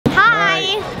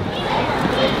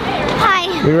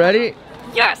We ready?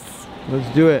 Yes! Let's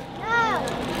do it. No.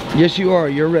 Yes, you are.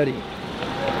 You're ready.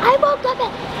 I woke up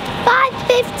at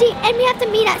 5:50 and we have to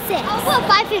meet at 6. I woke up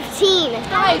at 5:15.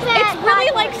 Guys, it's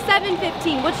really like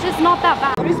 7:15, which is not that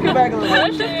bad. Let me scoot back a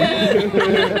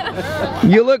little.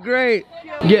 You look great.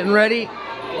 Getting ready?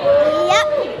 Yep.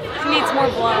 She needs more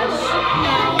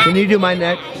blush. Can you do my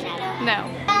next? No.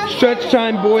 Stretch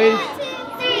time, boys. 1, 2,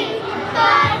 3,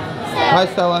 5, 7. Hi,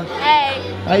 Stella.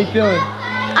 Hey. How you feeling?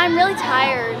 I'm really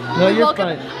tired. No, We you're woke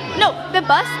fine. No, the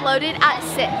bus loaded at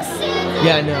 6.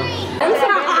 Yeah, I know.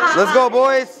 Let's go,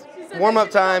 boys. Warm up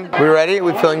time. We ready?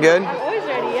 We feeling good? Always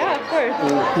ready, yeah, of course.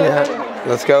 Yeah.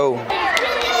 Let's go. Yay!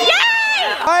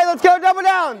 All right, let's go double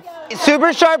downs.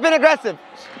 Super sharp and aggressive.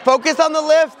 Focus on the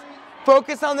lift.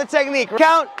 Focus on the technique.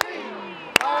 Count.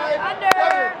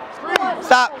 Under.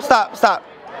 Stop, stop, stop.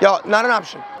 Y'all, not an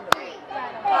option.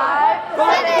 5,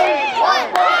 7,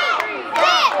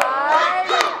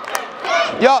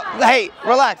 Y'all, hey,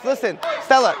 relax, listen.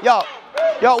 Stella,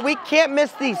 y'all, we can't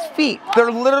miss these feet. They're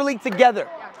literally together.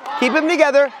 Keep them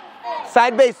together.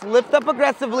 Side base, lift up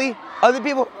aggressively. Other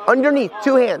people, underneath,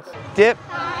 2 hands. Dip,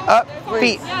 up,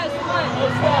 feet.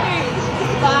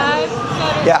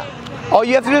 Yeah. All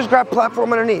you have to do is grab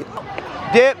platform underneath.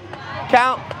 Dip,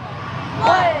 count.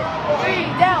 1, 3,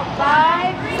 down,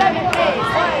 5, 7, 8,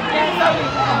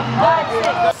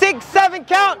 1, 6, 7,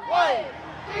 count. 1,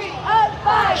 3, up,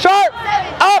 5, Sharp,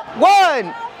 7, up,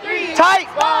 1. 3, Tight,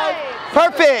 5,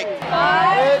 perfect.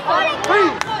 5, 3,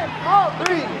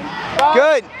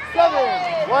 Good.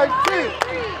 7, 1, 2,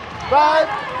 5,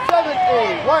 7,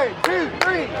 8, 1, 2,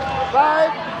 3,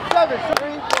 5, 7,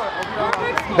 3,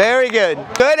 4. Very good.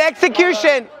 Good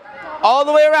execution. All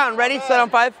the way around. Ready? Set on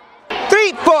 5.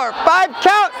 3, 4, 5,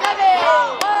 count. 7,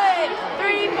 1,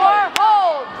 3, 4,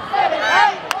 hold. 7,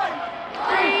 up,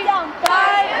 3, down,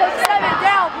 5, 7,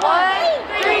 down, 1,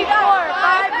 3, 4,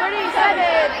 5,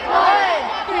 37, 1,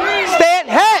 3, Stand,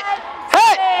 hit,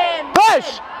 hit,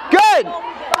 push. Good.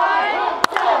 5,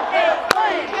 7, 8,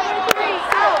 1, 3,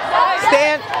 out,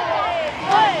 Stand. 1,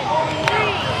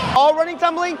 3, All running,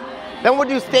 tumbling. Then we'll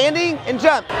do standing and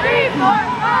jump. 3, 4, 5,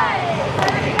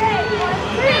 7, 8, 1,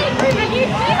 3,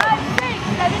 5, 6,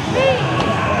 7,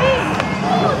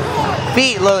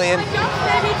 Feet, Lillian.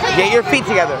 Get your feet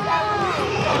together.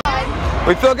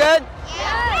 We feel good?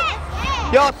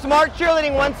 Yes. Y'all, smart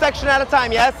cheerleading, 1 section at a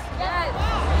time, yes?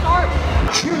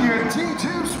 Junior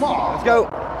T2 Small. Let's go.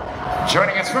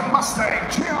 Joining us from Mustang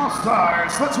Cheer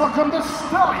Stars, let's welcome the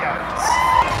Stallions.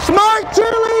 Smart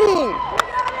cheerleading.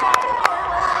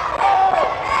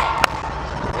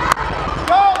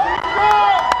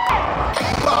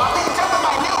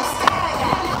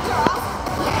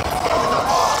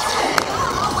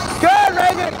 Good,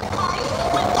 Reagan.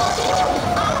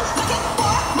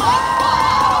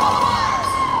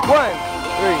 1,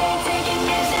 3.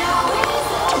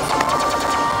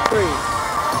 3.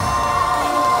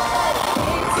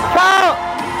 Count.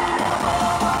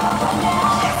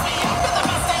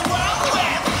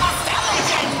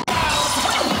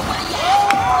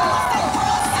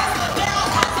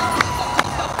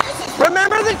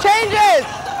 Remember the changes.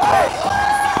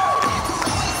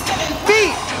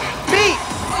 Feet, feet.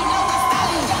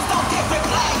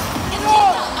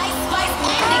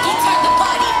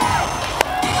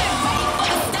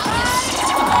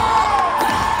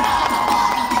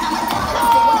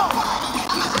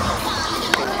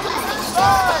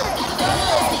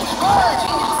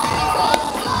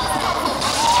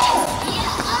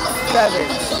 Seven.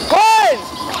 1.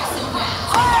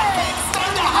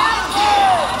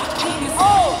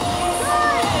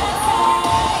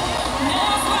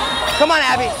 Come on,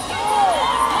 Abby.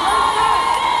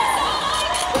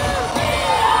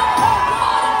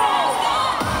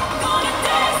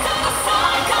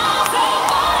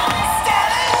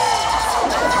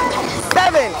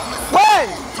 Seven. 1,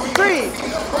 3,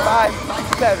 5,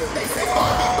 7.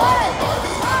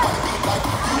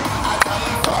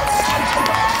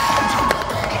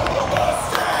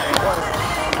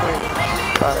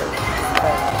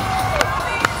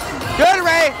 Good,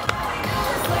 Ray.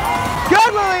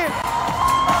 Good, Lillian.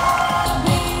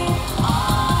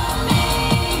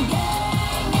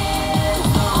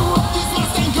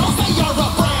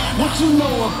 What you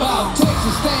know about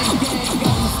Texas Stain Gang?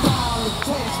 Got the style of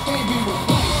Texas, can't be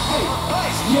replaced. Hey,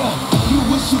 yeah, you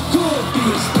wish you could be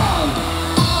a stallion.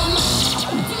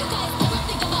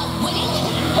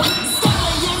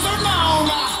 Stallions are known.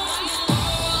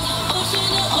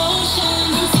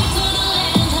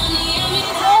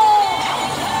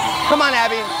 Come on,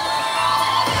 Abby.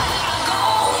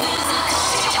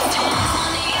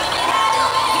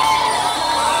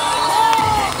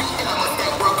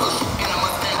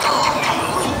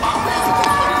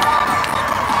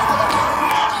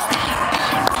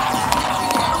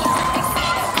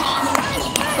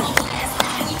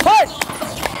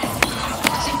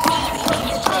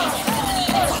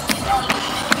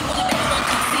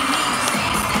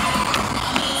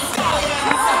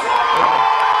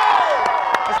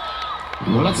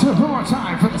 Let's hear it one more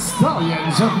time for the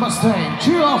Stallions of Mustang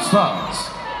Cheer All-Stars.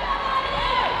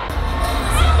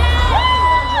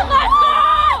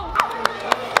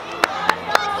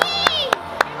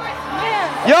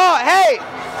 Yo, hey,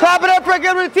 clap it up for a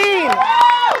good routine.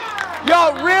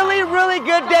 Yo, really, really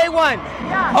good day one.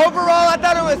 Overall, I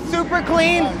thought it was super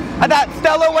clean. I thought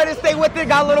Stella, way to stay with it,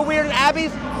 got a little weird in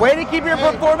Abby's. Way to keep your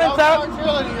performance up.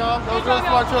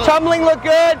 Tumbling looked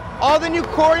good. All the new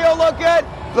choreo looked good.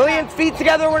 Lillian's feet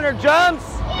together when her jumps.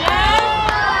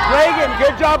 Reagan,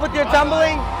 good job with your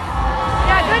tumbling.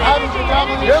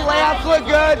 Your layouts look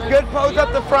good. Good pose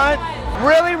up the front.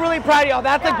 Really, really proud of y'all.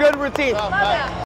 That's a good routine.